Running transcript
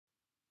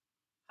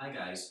Hi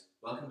guys,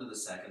 welcome to the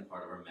second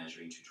part of our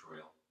measuring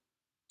tutorial,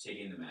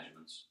 taking the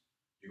measurements.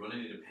 You're going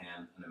to need a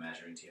pen and a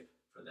measuring tape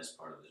for this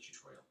part of the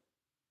tutorial.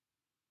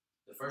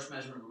 The first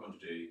measurement we're going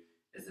to do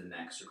is the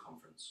neck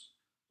circumference.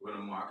 We're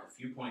going to mark a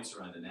few points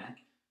around the neck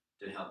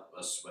to help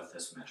us with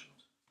this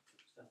measurement.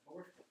 Step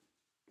forward.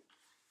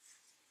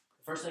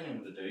 The first thing I'm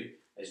going to do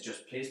is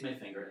just place my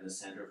finger in the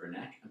centre of her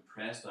neck and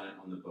press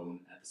down on the bone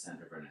at the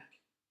centre of her neck.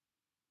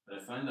 When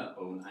I find that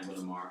bone, I'm going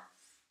to mark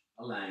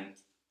a line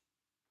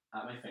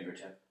at my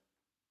fingertip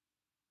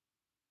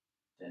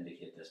to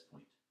indicate this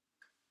point.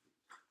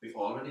 We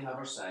already have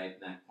our side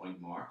neck point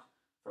marked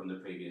from the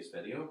previous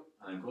video,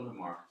 and I'm going to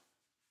mark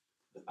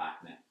the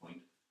back neck point.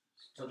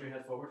 Tilt your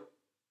head forward.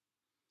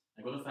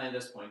 I'm going to find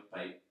this point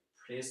by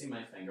placing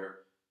my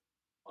finger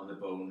on the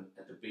bone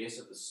at the base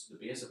of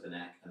the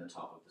neck and the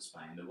top of the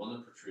spine, the one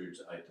that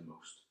protrudes out the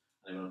most.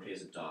 And I'm going to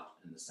place a dot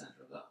in the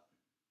centre of that.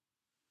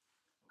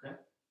 Okay,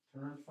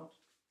 turn around in front.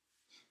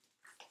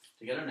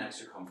 To get our neck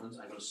circumference,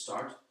 I'm going to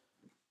start,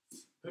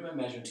 put my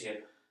measuring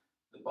tape,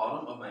 the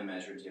bottom of my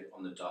measuring tape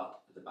on the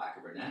dot at the back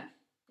of her neck.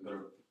 I'm going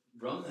to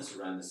run this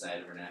around the side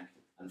of her neck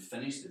and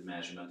finish the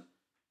measurement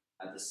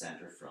at the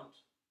centre front.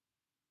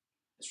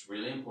 It's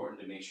really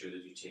important to make sure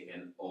that you take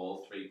in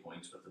all 3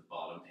 points with the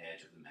bottom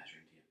edge of the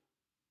measuring tape.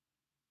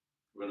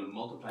 We're going to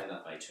multiply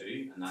that by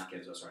 2, and that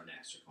gives us our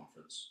neck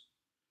circumference.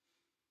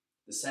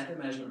 The second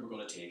measurement we're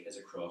going to take is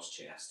across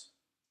chest.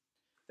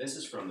 This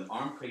is from the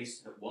arm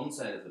crease at one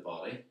side of the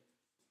body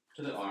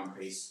to the arm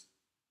crease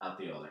at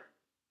the other.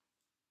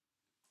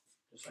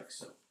 Just like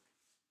so.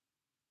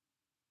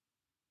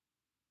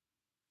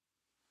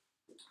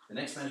 The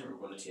next measurement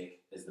we're going to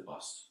take is the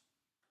bust.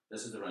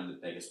 This is around the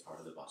biggest part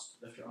of the bust.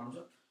 Lift your arms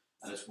up,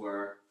 and it's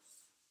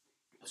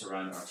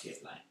around our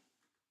tape line.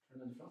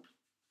 Turn in the front.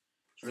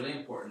 It's really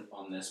important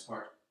on this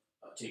part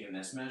of taking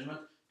this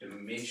measurement to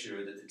make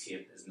sure that the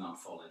tape is not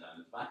falling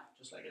down at the back,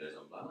 just like it is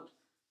on Planet.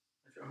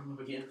 Lift your arm up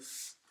again.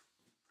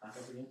 Back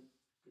up again.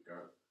 Good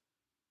girl.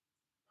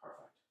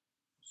 Perfect.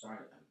 Sorry,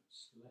 I'm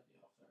slightly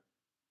off there.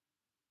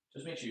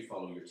 Just make sure you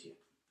follow your tape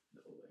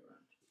the whole way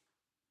around.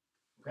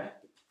 Okay?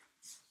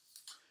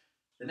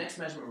 The next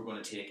measurement we're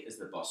going to take is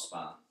the bust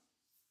span,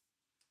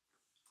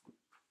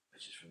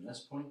 which is from this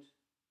point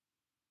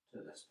to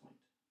this point.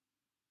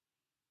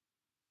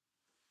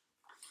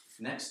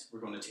 Next, we're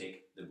going to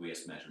take the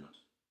waist measurement.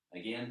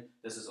 Again,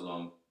 this is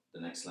along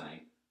the next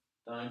line,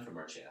 down from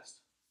our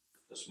chest,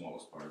 the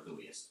smallest part of the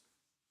waist.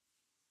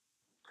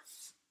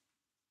 Just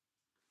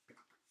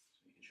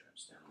making sure I'm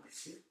staying on my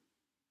tape.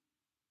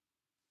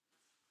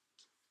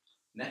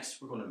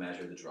 Next, we're going to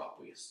measure the drop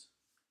waist.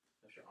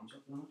 Lift your arms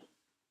up a minute.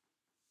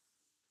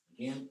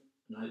 Again,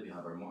 now that we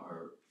have our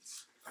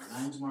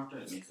lines marked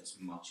out, it makes this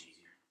much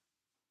easier.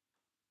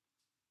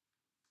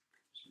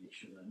 Just make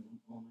sure that I'm on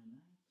all my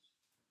lines.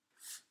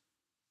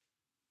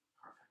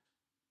 Perfect.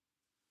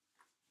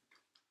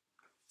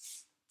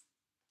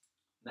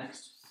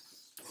 Next,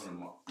 we're going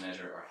to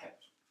measure our hip.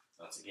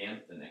 That's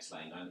again the next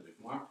line down that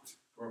we've marked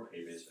for our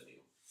previous video.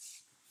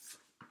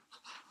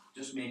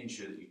 Just making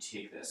sure that you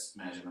take this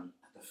measurement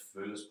at the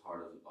fullest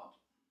part of the butt.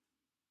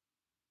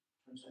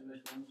 Turn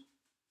sideways, friends.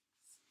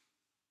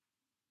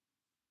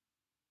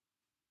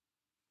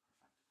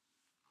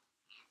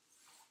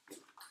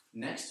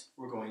 Next,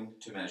 we're going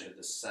to measure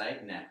the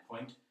side neck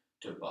point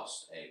to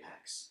bust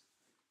apex.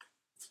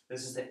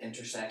 This is the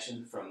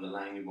intersection from the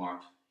line we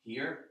marked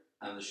here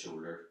and the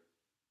shoulder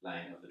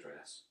line of the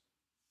dress.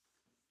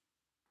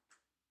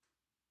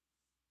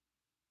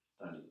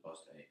 Down to the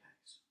bust apex.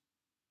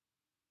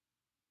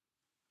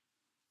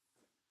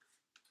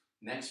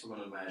 Next, we're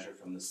going to measure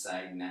from the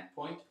side neck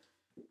point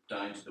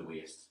down to the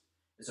waist.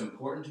 It's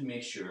important to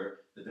make sure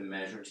that the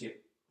measure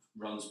tape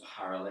runs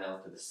parallel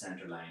to the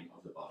centre line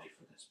of the body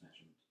for this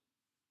measurement.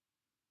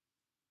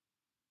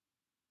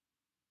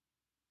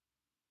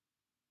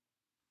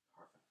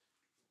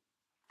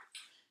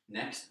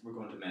 Next, we're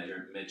going to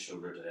measure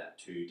mid-shoulder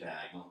to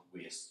diagonal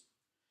waist.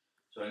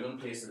 So I'm going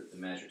to place the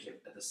measure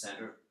tape at the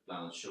centre of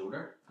Planet's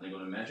shoulder, and I'm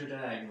going to measure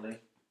diagonally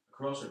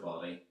across her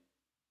body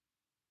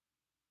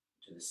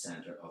to the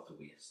centre of the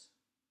waist.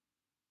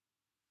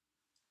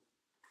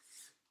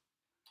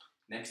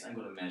 Next, I'm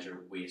going to measure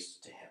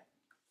waist to hip.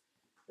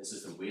 This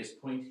is the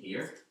waist point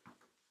here,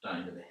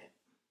 down to the hip,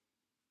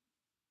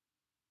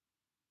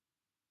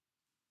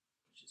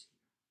 which is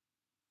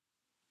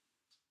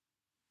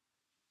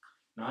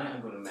here. Now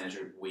I'm going to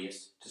measure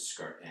waist to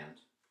skirt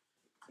end.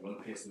 I'm going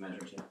to place the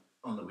measuring tape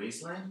on the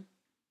waistline.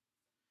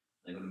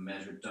 I'm going to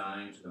measure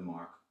down to the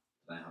mark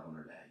that I have on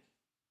her leg.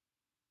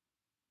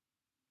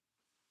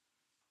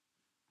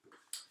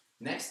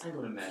 Next, I'm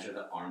going to measure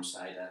the arm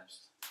side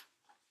depth.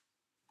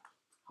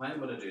 How I'm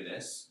going to do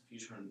this, if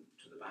you turn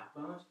to the back,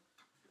 Planet,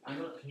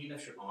 can you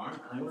lift your arm,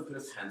 and I'm going to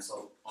put a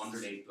pencil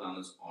underneath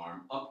Planet's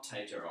arm, up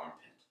tight to her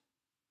armpit.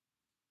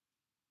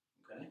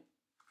 Okay?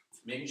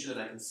 Making sure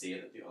that I can see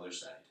it at the other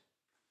side.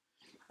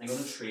 I'm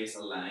going to trace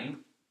a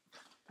line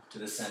to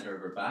the centre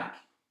of her back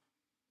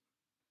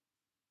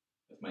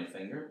with my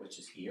finger, which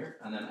is here,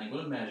 and then I'm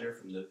going to measure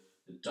from the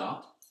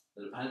dot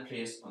that I had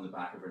placed on the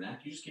back of her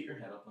neck. You just keep your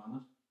head up on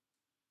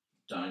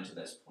it, down to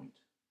this point.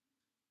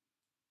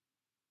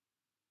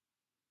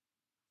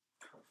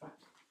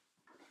 Perfect.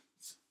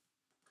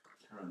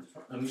 Turn around the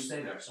front. Let me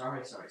stay there.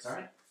 Sorry.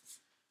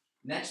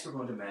 Next, we're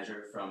going to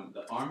measure from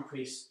the arm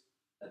crease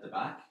at the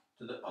back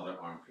to the other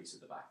arm crease at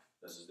the back.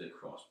 This is the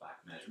cross back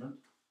measurement.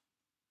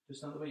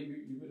 Just not the way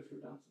you would if you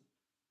were dancing.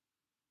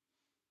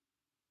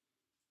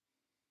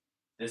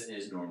 This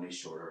is normally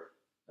shorter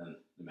than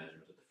the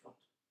measurement at the front.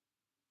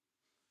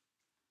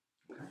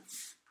 Okay.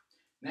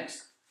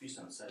 Next, if you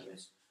stand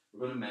sideways,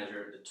 we're going to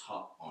measure the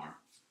top arm.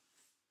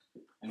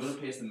 I'm going to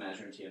place the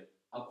measuring tape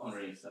up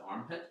underneath the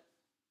armpit,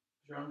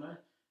 push your arm down,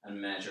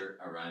 and measure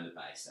around the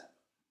bicep.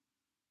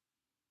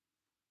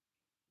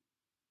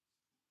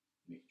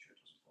 Making sure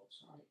it doesn't fall.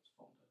 Sorry, it's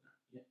falling down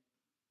there. Yeah,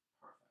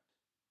 perfect.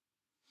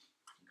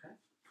 Okay.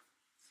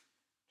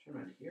 Turn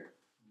around here.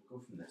 And we'll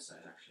go from this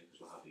side actually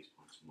because we'll have these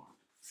points marked.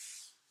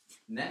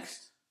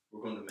 Next,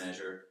 we're going to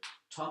measure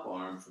top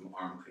arm from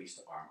arm crease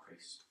to arm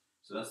crease.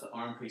 So that's the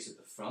arm crease at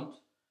the front,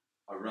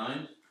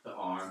 around the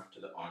arm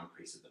to the arm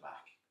crease at the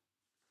back.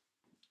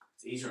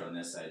 It's easier on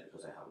this side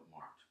because I have it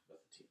marked with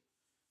the tape.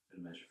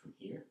 I'm going to measure from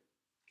here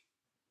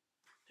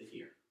to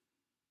here.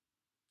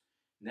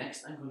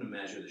 Next, I'm going to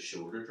measure the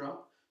shoulder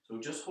drop. So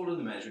just holding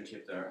the measuring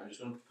tape there, I'm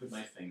just going to put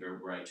my finger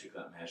where I took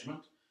that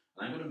measurement.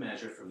 And I'm going to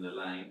measure from the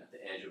line at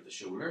the edge of the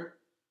shoulder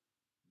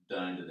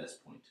down to this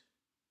point.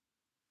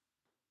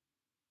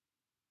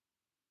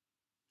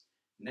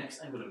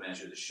 Next, I'm going to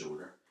measure the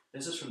shoulder.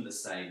 This is from the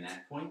side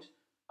neck point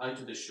out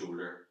to the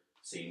shoulder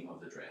seam of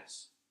the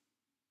dress.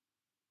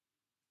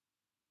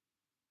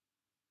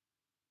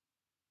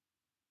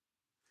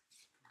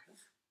 Okay.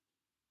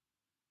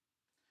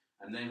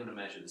 I'm then going to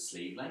measure the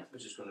sleeve length,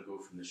 which is going to go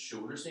from the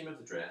shoulder seam of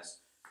the dress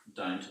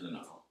down to the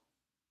knuckle.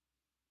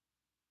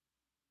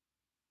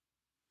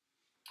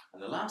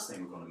 And the last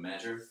thing we're going to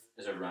measure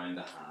is around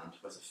the hand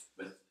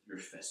with your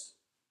fist.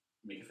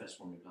 Make a fist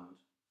for me, Bland.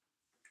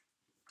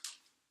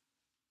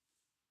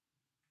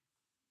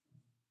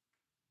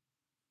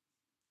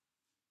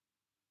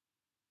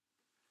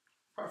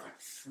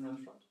 Perfect. Turn around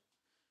the front.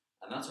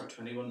 And that's our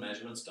 21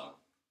 measurements done.